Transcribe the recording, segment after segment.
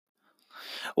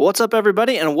What's up,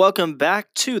 everybody, and welcome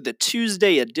back to the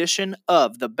Tuesday edition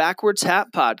of the Backwards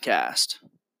Hat Podcast.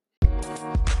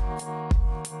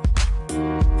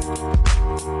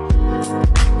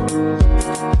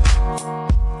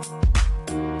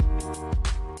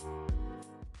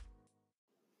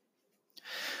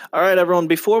 All right, everyone,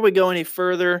 before we go any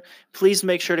further, please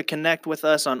make sure to connect with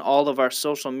us on all of our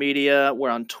social media. We're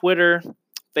on Twitter,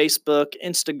 Facebook,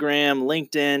 Instagram,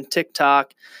 LinkedIn,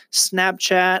 TikTok,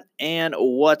 Snapchat, and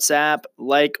WhatsApp.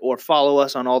 Like or follow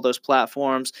us on all those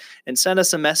platforms and send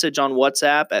us a message on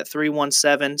WhatsApp at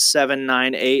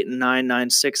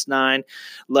 317-798-9969.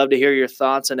 Love to hear your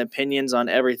thoughts and opinions on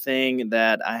everything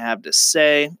that I have to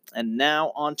say. And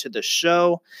now on to the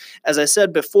show. As I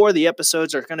said before, the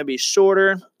episodes are going to be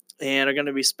shorter and are going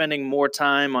to be spending more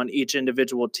time on each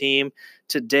individual team.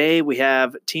 Today, we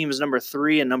have teams number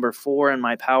 3 and number 4 in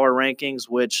my power rankings,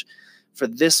 which for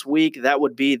this week, that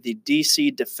would be the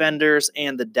DC Defenders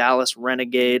and the Dallas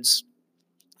Renegades.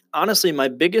 Honestly, my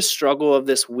biggest struggle of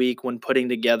this week when putting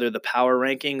together the power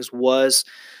rankings was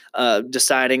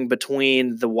deciding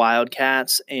between the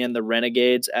Wildcats and the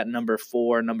Renegades at number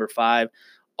 4 and number 5.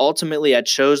 Ultimately, I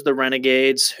chose the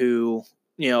Renegades, who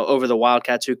over the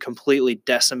Wildcats, who completely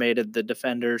decimated the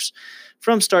Defenders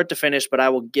from start to finish, but I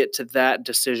will get to that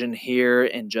decision here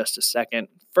in just a second.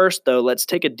 First, though, let's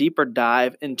take a deeper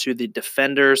dive into the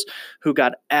Defenders, who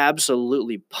got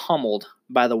absolutely pummeled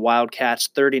by the Wildcats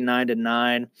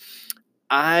 39-9.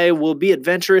 I will be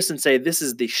adventurous and say this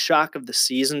is the shock of the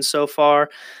season so far.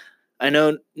 I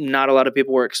know not a lot of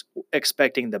people were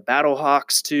expecting the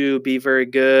Battlehawks to be very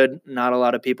good. Not a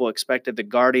lot of people expected the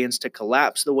Guardians to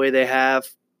collapse the way they have.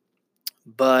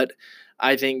 But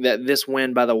I think that this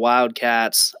win by the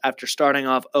Wildcats, after starting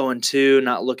off 0-2,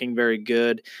 not looking very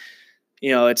good,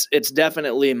 it's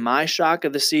definitely my shock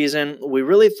of the season. We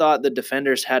really thought the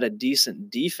Defenders had a decent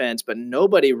defense, but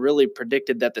nobody really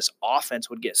predicted that this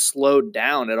offense would get slowed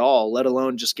down at all, let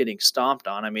alone just getting stomped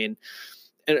on. I mean,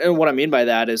 and what I mean by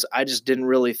that is I just didn't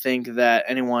really think that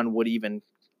anyone would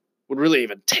really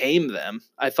even tame them.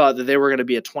 I thought that they were going to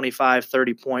be a 25,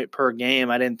 30 point per game.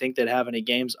 I didn't think they'd have any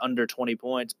games under 20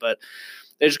 points, but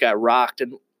they just got rocked.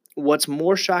 And what's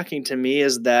more shocking to me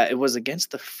is that it was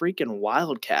against the freaking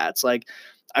Wildcats. Like,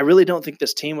 I really don't think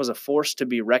this team was a force to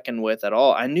be reckoned with at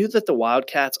all. I knew that the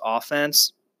Wildcats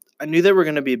offense, I knew they were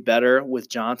going to be better with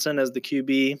Johnson as the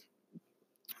QB,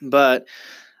 but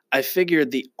I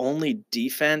figured the only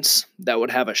defense that would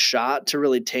have a shot to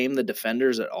really tame the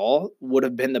Defenders at all would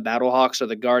have been the Battlehawks or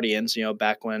the Guardians,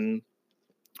 back when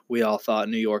we all thought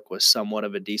New York was somewhat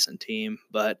of a decent team.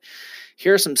 But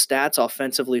here are some stats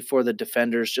offensively for the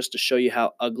Defenders just to show you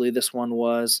how ugly this one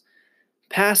was.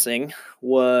 Passing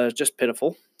was just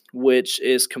pitiful, which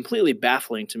is completely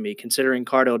baffling to me considering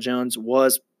Cardale Jones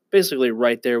was basically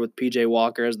right there with P.J.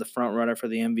 Walker as the front runner for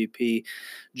the MVP.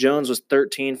 Jones was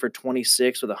 13 for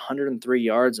 26 with 103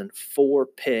 yards and 4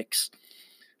 picks.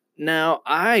 Now,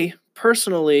 I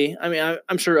personally,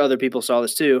 I'm sure other people saw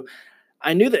this too.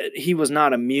 I knew that he was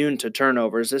not immune to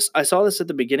turnovers. I saw this at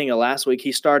the beginning of last week.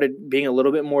 He started being a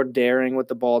little bit more daring with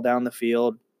the ball down the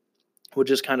field, would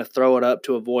just kind of throw it up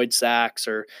to avoid sacks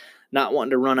or not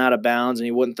wanting to run out of bounds, and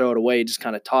he wouldn't throw it away, just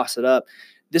kind of toss it up.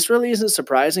 This really isn't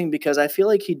surprising because I feel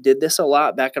like he did this a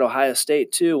lot back at Ohio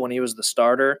State too when he was the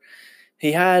starter.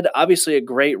 He had obviously a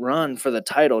great run for the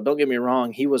title. Don't get me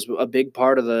wrong. He was a big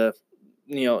part of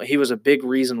he was a big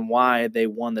reason why they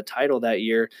won the title that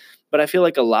year. But I feel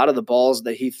like a lot of the balls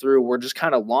that he threw were just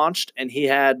kind of launched, and he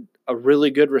had a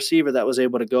really good receiver that was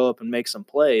able to go up and make some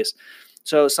plays.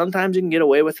 So sometimes you can get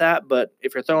away with that, but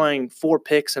if you're throwing 4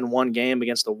 picks in one game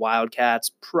against the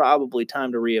Wildcats, probably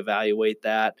time to reevaluate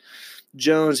that.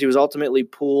 Jones, he was ultimately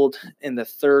pulled in the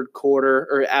third quarter,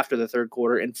 or after the third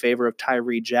quarter, in favor of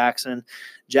Tyree Jackson.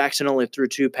 Jackson only threw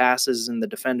 2 passes, and the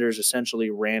Defenders essentially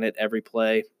ran it every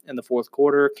play in the fourth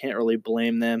quarter. Can't really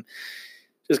blame them.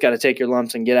 Just got to take your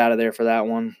lumps and get out of there for that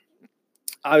one.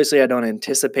 Obviously, I don't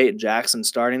anticipate Jackson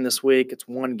starting this week. It's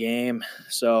one game,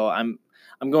 so I'm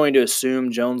going to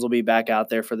assume Jones will be back out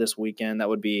there for this weekend. That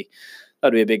would be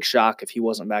a big shock if he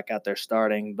wasn't back out there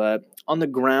starting. But on the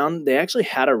ground, they actually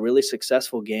had a really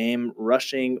successful game,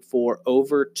 rushing for it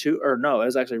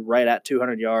was actually right at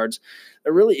 200 yards.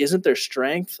 It really isn't their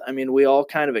strength. I mean, we all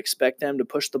kind of expect them to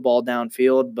push the ball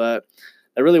downfield, but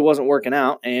that really wasn't working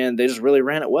out, and they just really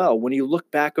ran it well. When you look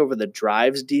back over the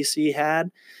drives DC had,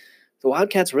 the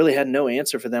Wildcats really had no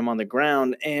answer for them on the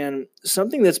ground, and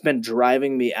something that's been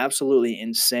driving me absolutely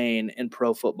insane in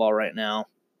pro football right now,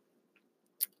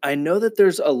 I know that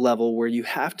there's a level where you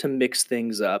have to mix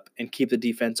things up and keep the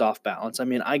defense off balance. I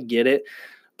mean, I get it,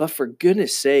 But for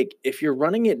goodness sake, if you're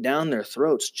running it down their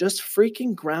throats, just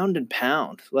freaking ground and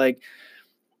pound. Like,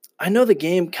 I know the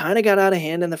game kind of got out of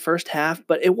hand in the first half,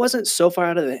 but it wasn't so far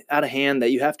out of hand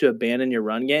that you have to abandon your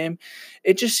run game.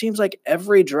 It just seems like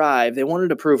every drive they wanted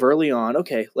to prove early on,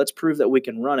 okay, let's prove that we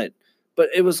can run it. But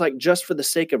it was like just for the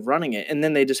sake of running it, and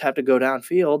then they just have to go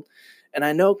downfield. And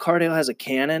I know Cardale has a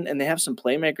cannon and they have some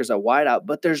playmakers at wideout,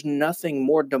 but there's nothing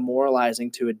more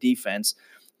demoralizing to a defense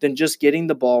than just getting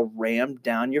the ball rammed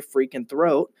down your freaking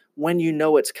throat when you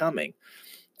know it's coming.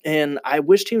 And I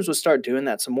wish teams would start doing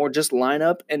that some more. Just line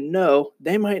up and know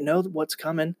they might know what's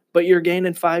coming, but you're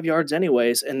gaining 5 yards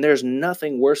anyways. And there's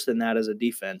nothing worse than that as a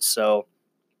defense. So,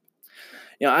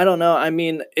 I don't know. I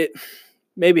mean,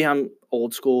 maybe I'm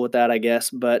old school with that, I guess,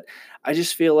 but I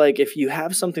just feel like if you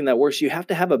have something that works, you have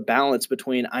to have a balance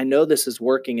between I know this is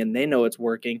working and they know it's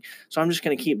working. So I'm just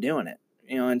going to keep doing it,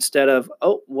 instead of,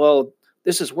 oh, well,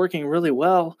 this is working really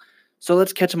well. So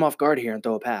let's catch them off guard here and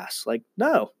throw a pass. Like,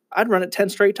 no, I'd run it 10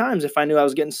 straight times if I knew I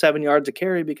was getting 7 yards of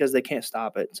carry because they can't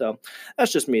stop it. So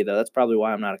that's just me, though. That's probably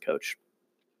why I'm not a coach.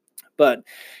 But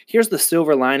here's the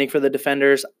silver lining for the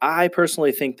defenders. I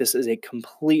personally think this is a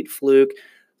complete fluke.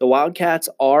 The Wildcats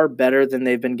are better than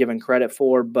they've been given credit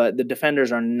for, but the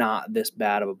defenders are not this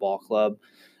bad of a ball club.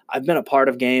 I've been a part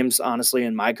of games, honestly,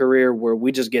 in my career where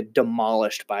we just get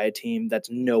demolished by a team that's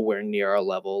nowhere near our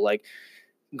level. Like,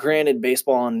 granted,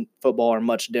 baseball and football are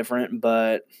much different,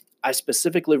 but I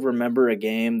specifically remember a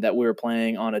game that we were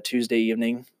playing on a Tuesday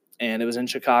evening, and it was in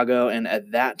Chicago. And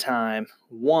at that time,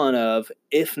 one of,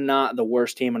 if not the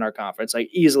worst team in our conference, like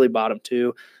easily bottom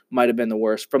two, might have been the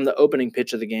worst. From the opening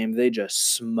pitch of the game, they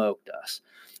just smoked us.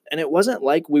 And it wasn't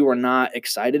like we were not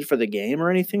excited for the game or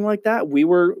anything like that. We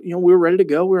were ready to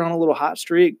go. We were on a little hot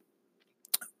streak.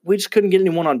 We just couldn't get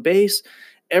anyone on base.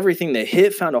 Everything they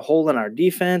hit found a hole in our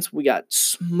defense. We got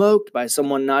smoked by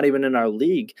someone not even in our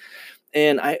league.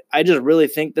 And I just really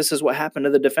think this is what happened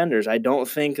to the defenders. I don't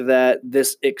think that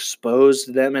this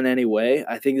exposed them in any way.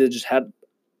 I think they just had,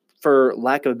 for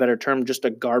lack of a better term, just a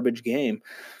garbage game.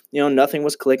 Nothing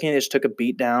was clicking. It just took a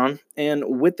beat down.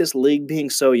 And with this league being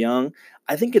so young,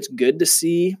 I think it's good to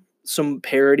see some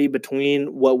parity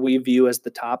between what we view as the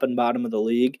top and bottom of the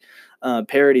league.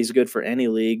 Parity is good for any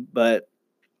league, but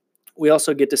we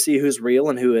also get to see who's real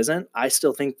and who isn't. I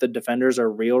still think the defenders are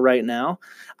real right now.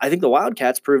 I think the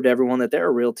Wildcats proved to everyone that they're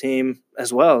a real team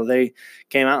as well. They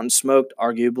came out and smoked,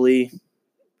 arguably,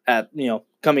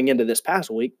 coming into this past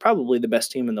week, probably the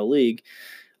best team in the league.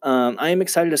 I am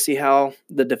excited to see how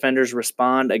the defenders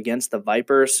respond against the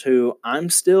Vipers, who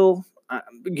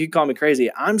you call me crazy,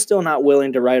 I'm still not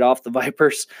willing to write off the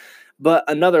Vipers. But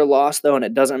another loss, though, and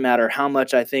it doesn't matter how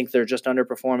much I think they're just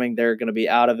underperforming, they're going to be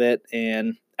out of it.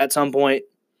 And at some point,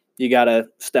 you got to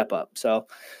step up. So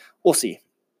we'll see.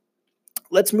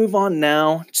 Let's move on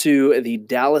now to the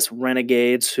Dallas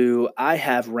Renegades, who I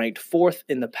have ranked 4th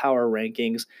in the power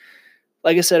rankings.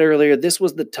 Like I said earlier, this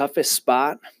was the toughest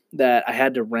spot that I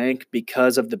had to rank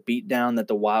because of the beatdown that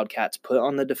the Wildcats put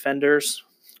on the defenders.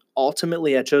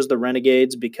 Ultimately, I chose the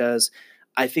Renegades because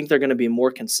I think they're going to be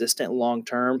more consistent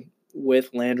long-term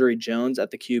with Landry Jones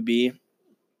at the QB.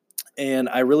 And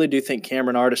I really do think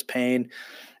Cameron Artis-Payne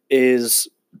is,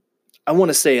 I want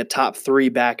to say, a top 3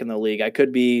 back in the league. I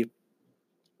could be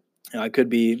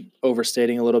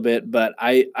overstating a little bit, but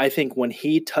I think when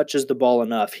he touches the ball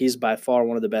enough, he's by far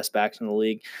one of the best backs in the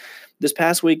league. This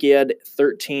past week, he had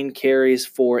 13 carries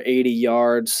for 80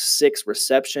 yards, 6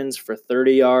 receptions for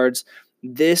 30 yards.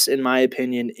 This, in my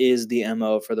opinion, is the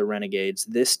MO for the Renegades.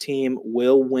 This team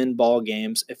will win ball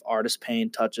games if Artis-Payne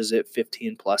touches it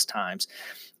 15-plus times.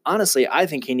 Honestly, I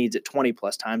think he needs it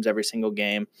 20-plus times every single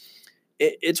game.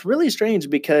 It's really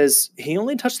strange because he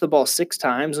only touched the ball 6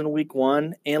 times in week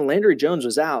 1, and Landry Jones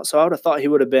was out. So I would have thought he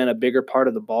would have been a bigger part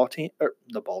of the ball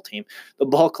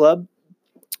club.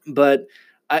 But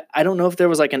I don't know if there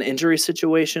was like an injury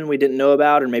situation we didn't know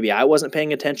about, or maybe I wasn't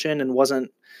paying attention and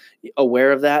wasn't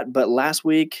aware of that. But last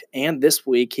week and this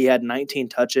week, he had 19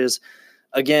 touches.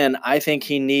 Again, I think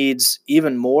he needs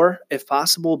even more if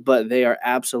possible, but they are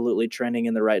absolutely trending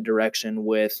in the right direction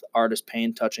with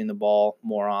Artis-Payne touching the ball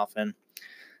more often.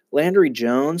 Landry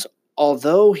Jones,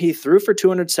 although he threw for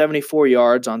 274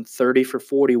 yards on 30 for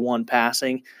 41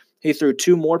 passing, he threw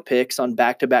 2 more picks on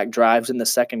back-to-back drives in the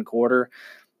second quarter.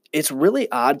 It's really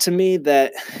odd to me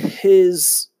that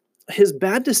his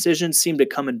bad decisions seem to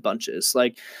come in bunches.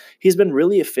 Like, he's been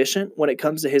really efficient when it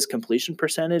comes to his completion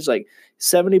percentage, like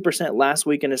 70% last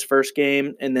week in his first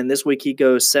game, and then this week he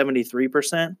goes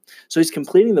 73%. So he's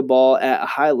completing the ball at a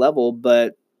high level,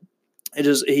 but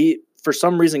he for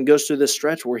some reason goes through this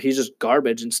stretch where he's just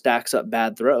garbage and stacks up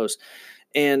bad throws.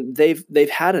 And they've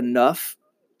had enough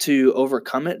to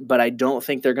overcome it, but I don't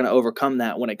think they're going to overcome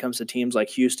that when it comes to teams like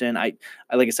Houston. I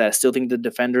like I said, I still think the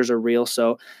defenders are real,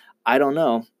 so I don't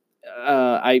know.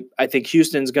 I think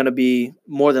Houston's going to be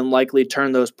more than likely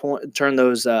turn those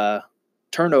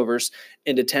turnovers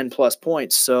into 10+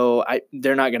 points. So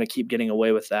they're not going to keep getting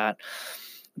away with that.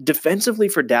 Defensively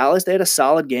for Dallas, they had a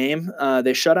solid game.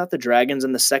 They shut out the Dragons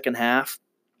in the second half.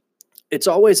 It's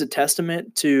always a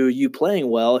testament to you playing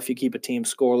well if you keep a team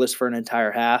scoreless for an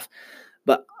entire half.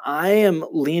 But I am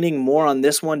leaning more on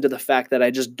this one to the fact that I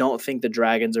just don't think the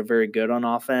Dragons are very good on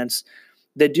offense.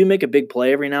 They do make a big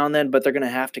play every now and then, but they're going to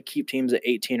have to keep teams at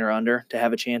 18 or under to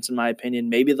have a chance, in my opinion.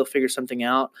 Maybe they'll figure something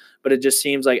out, but it just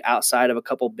seems like outside of a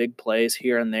couple big plays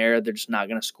here and there, they're just not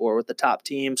going to score with the top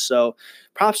team. So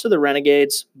props to the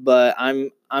Renegades, but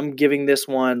I'm giving this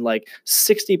one like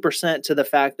 60% to the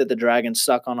fact that the Dragons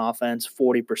suck on offense,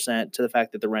 40% to the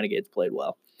fact that the Renegades played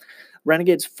well.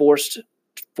 Renegades forced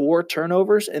 4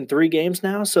 turnovers in 3 games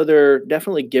now, so they're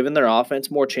definitely giving their offense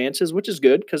more chances, which is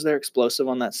good because they're explosive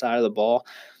on that side of the ball.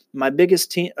 My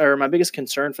biggest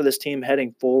concern for this team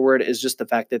heading forward is just the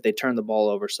fact that they turn the ball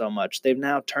over so much. They've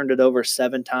now turned it over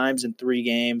 7 times in 3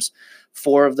 games.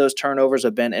 4 of those turnovers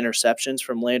have been interceptions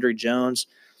from Landry Jones.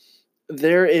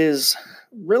 There is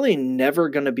really never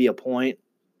going to be a point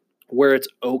where it's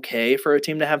okay for a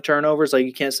team to have turnovers. Like,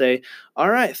 you can't say, all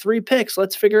right, 3 picks,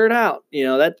 let's figure it out.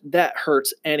 That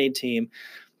hurts any team.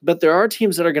 But there are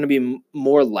teams that are going to be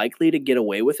more likely to get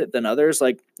away with it than others.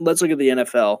 Like, let's look at the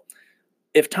NFL.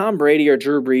 If Tom Brady or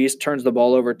Drew Brees turns the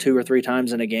ball over 2 or 3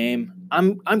 times in a game,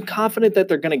 I'm confident that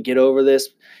they're going to get over this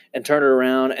and turn it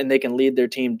around, and they can lead their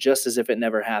team just as if it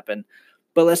never happened.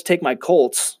 But let's take my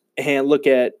Colts and look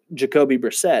at Jacoby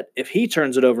Brissett. If he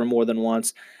turns it over more than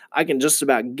once, I can just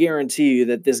about guarantee you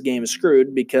that this game is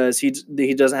screwed because he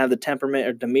doesn't have the temperament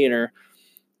or demeanor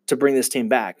to bring this team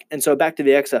back. And so back to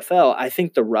the XFL, I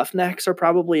think the Roughnecks are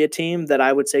probably a team that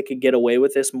I would say could get away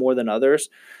with this more than others.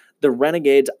 The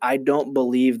Renegades, I don't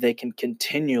believe they can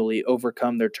continually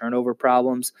overcome their turnover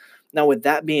problems. Now, with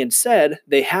that being said,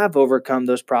 they have overcome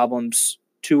those problems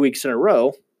 2 weeks in a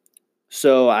row.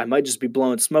 So I might just be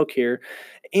blowing smoke here.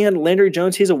 And Landry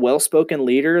Jones, he's a well-spoken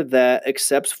leader that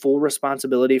accepts full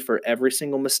responsibility for every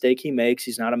single mistake he makes.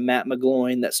 He's not a Matt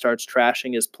McGloin that starts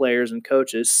trashing his players and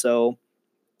coaches. So,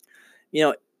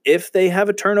 if they have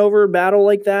a turnover battle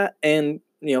like that and,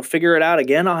 figure it out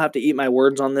again, I'll have to eat my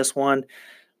words on this one.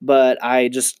 But I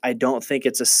don't think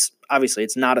obviously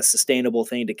it's not a sustainable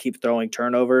thing to keep throwing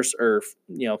turnovers or,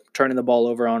 turning the ball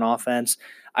over on offense.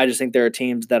 I just think there are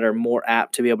teams that are more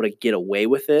apt to be able to get away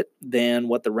with it than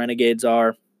what the Renegades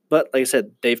are. But like I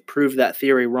said, they've proved that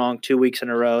theory wrong 2 weeks in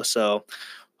a row. So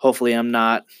hopefully I'm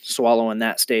not swallowing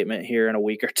that statement here in a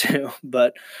week or 2.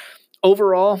 But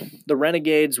overall, the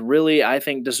Renegades really, I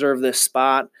think, deserve this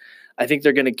spot. I think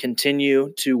they're going to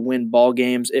continue to win ball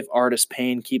games if Artis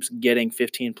Payne keeps getting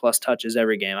 15+ touches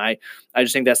every game. I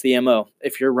just think that's the MO.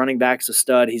 If your running back's a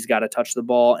stud, he's got to touch the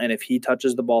ball. And if he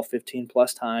touches the ball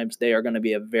 15+ times, they are going to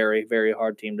be a very, very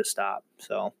hard team to stop.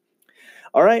 So,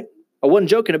 all right. I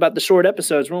wasn't joking about the short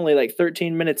episodes. We're only like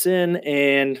 13 minutes in,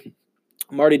 and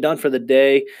I'm already done for the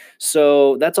day.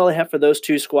 So that's all I have for those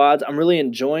 2 squads. I'm really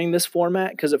enjoying this format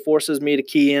because it forces me to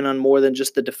key in on more than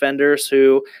just the defenders,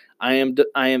 who I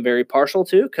am very partial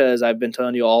to, because I've been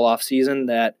telling you all off season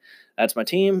that that's my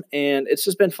team. And it's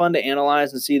just been fun to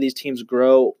analyze and see these teams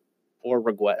grow or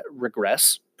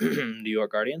regress, New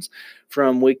York Guardians,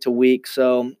 from week to week.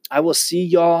 So I will see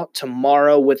y'all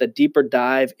tomorrow with a deeper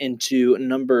dive into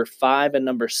number 5 and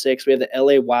number 6. We have the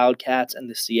LA Wildcats and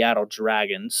the Seattle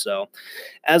Dragons. So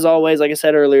as always, like I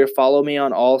said earlier, follow me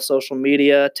on all social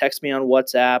media, text me on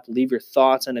WhatsApp, leave your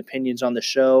thoughts and opinions on the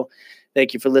show.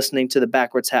 Thank you for listening to the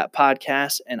Backwards Hat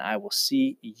Podcast, and I will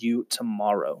see you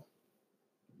tomorrow.